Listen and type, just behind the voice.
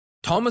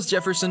Thomas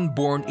Jefferson,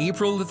 born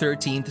April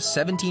 13,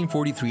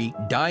 1743,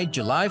 died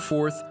July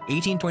 4,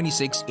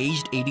 1826,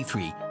 aged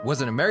 83, was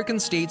an American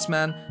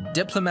statesman,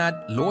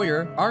 diplomat,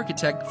 lawyer,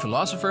 architect,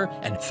 philosopher,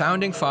 and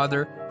founding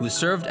father who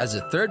served as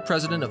the third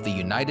president of the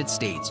United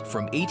States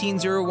from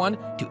 1801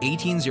 to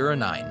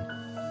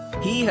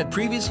 1809. He had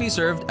previously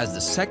served as the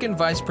second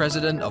vice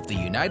president of the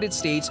United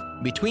States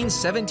between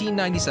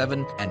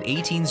 1797 and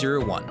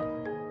 1801.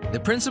 The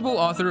principal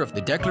author of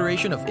the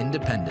Declaration of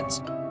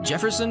Independence,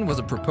 Jefferson was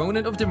a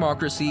proponent of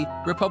democracy,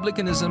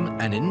 republicanism,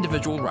 and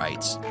individual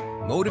rights,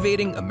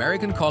 motivating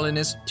American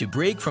colonists to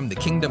break from the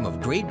Kingdom of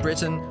Great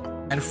Britain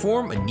and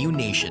form a new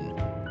nation.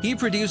 He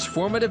produced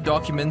formative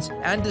documents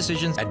and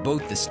decisions at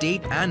both the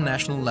state and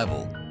national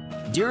level.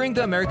 During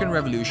the American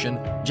Revolution,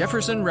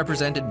 Jefferson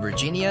represented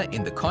Virginia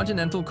in the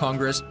Continental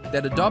Congress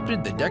that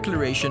adopted the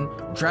Declaration,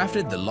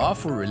 drafted the law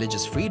for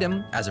religious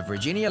freedom as a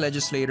Virginia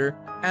legislator,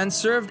 and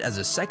served as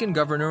the second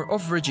governor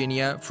of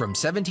Virginia from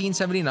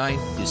 1779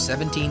 to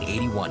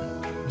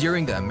 1781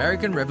 during the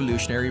American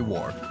Revolutionary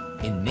War.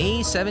 In May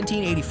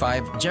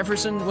 1785,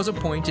 Jefferson was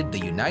appointed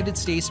the United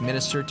States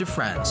Minister to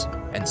France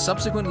and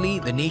subsequently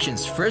the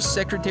nation's first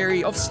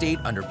Secretary of State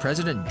under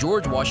President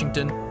George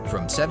Washington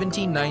from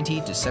 1790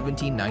 to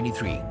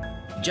 1793.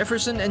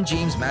 Jefferson and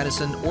James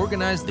Madison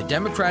organized the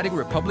Democratic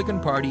Republican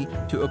Party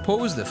to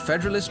oppose the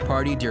Federalist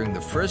Party during the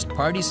first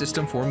party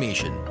system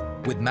formation.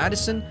 With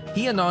Madison,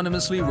 he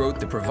anonymously wrote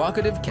the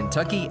provocative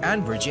Kentucky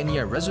and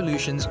Virginia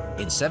resolutions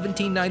in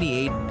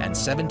 1798 and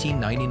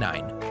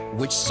 1799.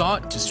 Which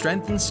sought to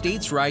strengthen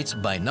states' rights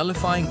by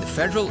nullifying the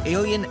Federal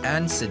Alien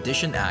and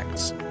Sedition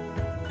Acts.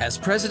 As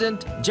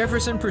president,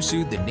 Jefferson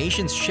pursued the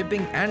nation's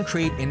shipping and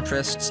trade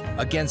interests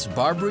against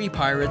Barbary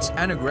pirates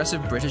and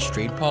aggressive British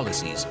trade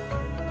policies.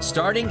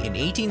 Starting in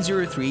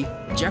 1803,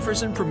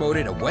 Jefferson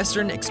promoted a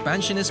Western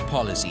expansionist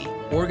policy,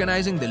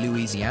 organizing the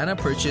Louisiana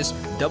Purchase,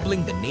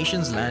 doubling the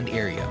nation's land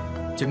area.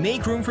 To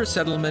make room for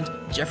settlement,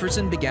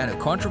 Jefferson began a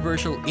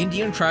controversial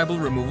Indian tribal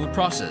removal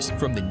process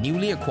from the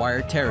newly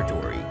acquired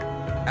territory.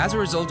 As a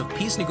result of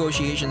peace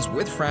negotiations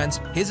with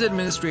France, his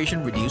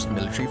administration reduced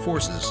military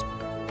forces.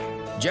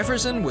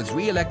 Jefferson was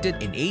re-elected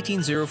in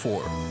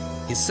 1804.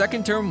 His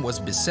second term was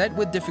beset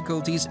with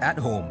difficulties at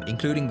home,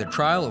 including the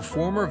trial of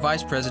former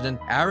Vice President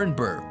Aaron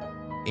Burr.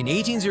 In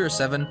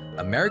 1807,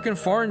 American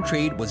foreign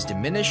trade was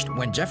diminished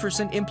when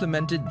Jefferson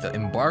implemented the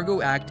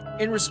Embargo Act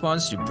in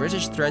response to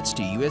British threats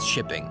to U.S.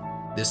 shipping.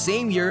 The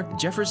same year,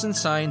 Jefferson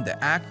signed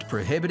the act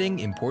prohibiting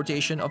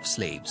importation of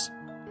slaves.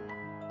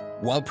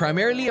 While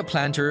primarily a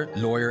planter,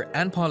 lawyer,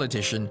 and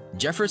politician,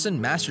 Jefferson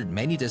mastered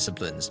many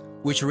disciplines,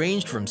 which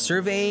ranged from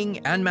surveying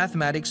and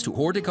mathematics to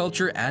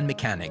horticulture and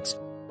mechanics.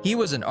 He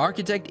was an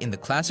architect in the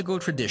classical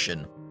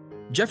tradition.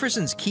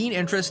 Jefferson's keen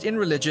interest in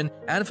religion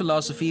and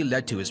philosophy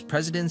led to his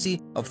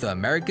presidency of the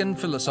American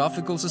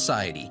Philosophical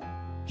Society.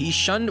 He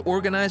shunned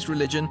organized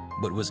religion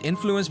but was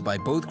influenced by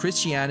both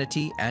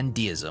Christianity and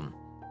deism.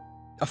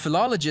 A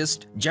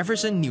philologist,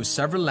 Jefferson knew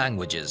several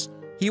languages.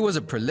 He was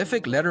a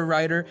prolific letter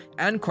writer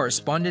and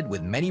corresponded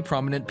with many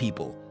prominent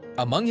people.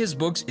 Among his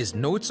books is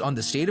Notes on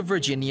the State of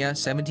Virginia,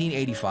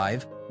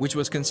 1785, which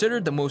was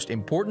considered the most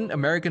important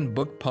American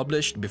book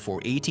published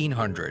before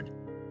 1800.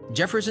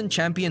 Jefferson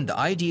championed the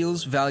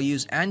ideals,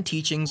 values, and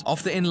teachings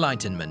of the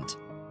Enlightenment.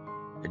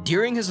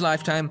 During his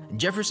lifetime,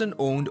 Jefferson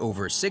owned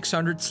over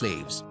 600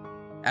 slaves.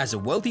 As a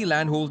wealthy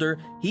landholder,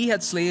 he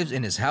had slaves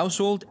in his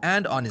household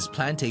and on his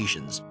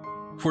plantations.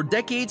 For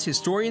decades,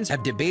 historians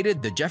have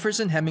debated the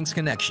Jefferson-Hemings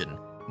connection.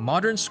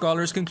 Modern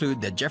scholars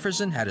conclude that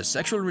Jefferson had a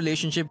sexual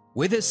relationship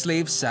with his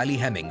slave Sally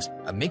Hemings,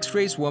 a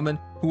mixed-race woman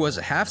who was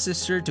a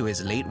half-sister to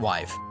his late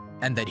wife,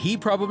 and that he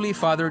probably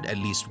fathered at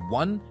least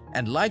one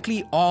and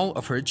likely all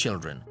of her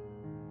children.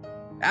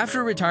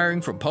 After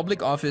retiring from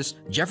public office,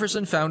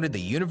 Jefferson founded the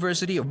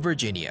University of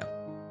Virginia,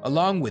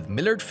 along with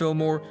Millard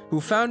Fillmore, who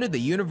founded the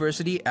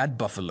university at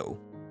Buffalo.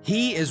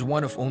 He is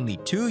one of only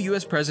 2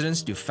 U.S.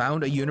 presidents to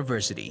found a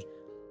university.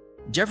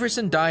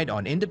 Jefferson died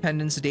on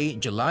Independence Day,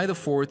 July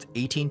 4,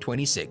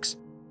 1826.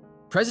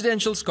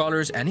 Presidential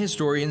scholars and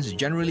historians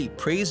generally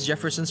praise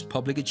Jefferson's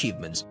public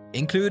achievements,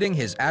 including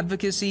his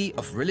advocacy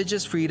of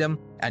religious freedom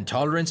and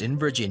tolerance in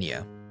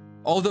Virginia.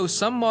 Although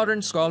some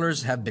modern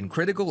scholars have been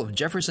critical of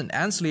Jefferson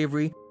and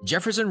slavery,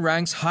 Jefferson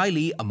ranks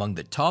highly among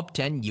the top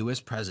 10 U.S.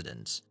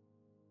 presidents.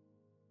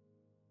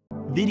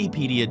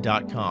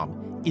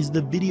 Vidipedia.com is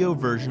the video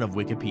version of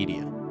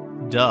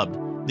Wikipedia,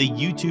 dubbed the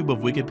YouTube of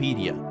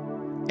Wikipedia.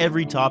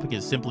 Every topic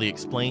is simply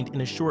explained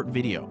in a short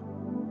video.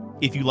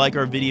 If you like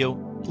our video,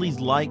 please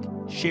like,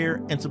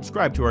 share, and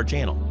subscribe to our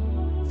channel.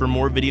 For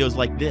more videos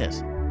like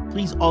this,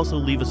 please also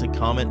leave us a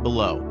comment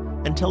below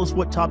and tell us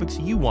what topics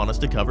you want us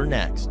to cover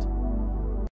next.